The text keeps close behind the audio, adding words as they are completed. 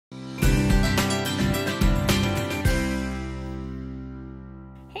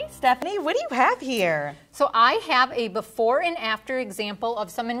Stephanie. What do you have here? So I have a before and after example of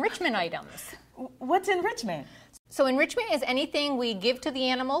some enrichment items. What's enrichment? So enrichment is anything we give to the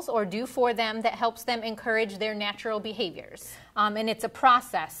animals or do for them that helps them encourage their natural behaviors. And it's a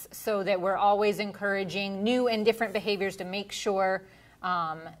process so that we're always encouraging new and different behaviors to make sure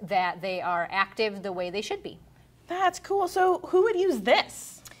that they are active the way they should be. That's cool. So who would use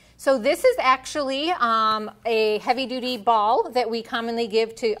this? So this is actually a heavy-duty ball that we commonly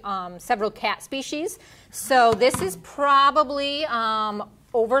give to several cat species. So this is probably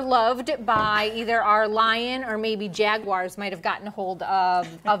overloved by either our lion or maybe jaguars might have gotten a hold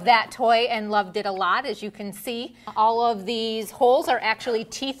of that toy and loved it a lot, as you can see. All of these holes are actually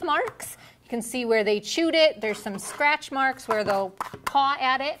teeth marks. You can see where they chewed it. There's some scratch marks where they'll paw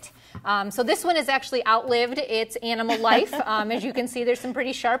at it. So this one has actually outlived its animal life. As you can see, there's some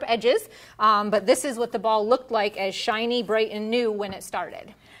pretty sharp edges, but this is what the ball looked like, as shiny, bright, and new when it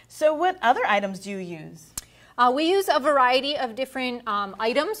started. So what other items do you use? We use a variety of different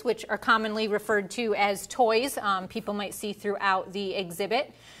items, which are commonly referred to as toys. People might see throughout the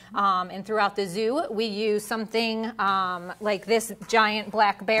exhibit and throughout the zoo. We use something like this giant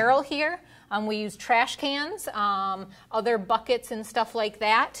black barrel here. We use trash cans, other buckets and stuff like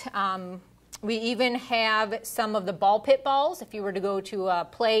that. We even have some of the ball pit balls. If you were to go to a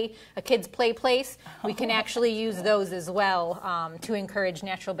kid's play place, we can actually use those as well to encourage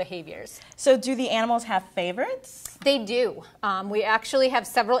natural behaviors. So do the animals have favorites? They do. We actually have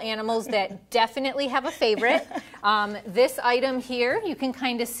several animals that definitely have a favorite. This item here, you can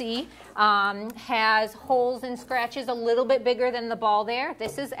kind of see, has holes and scratches a little bit bigger than the ball there.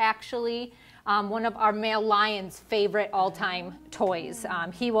 This is actually one of our male lion's favorite all-time toys.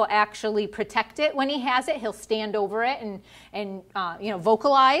 He will actually protect it when he has it. He'll stand over it and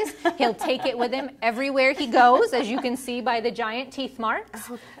vocalize. He'll take it with him everywhere he goes, as you can see by the giant teeth marks.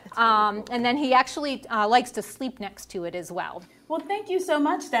 And then he actually likes to sleep next to it as well. Well, thank you so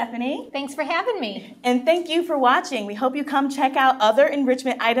much, Stephanie. Thanks for having me. And thank you for watching. We hope you come check out other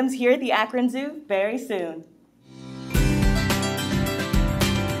enrichment items here at the Akron Zoo very soon.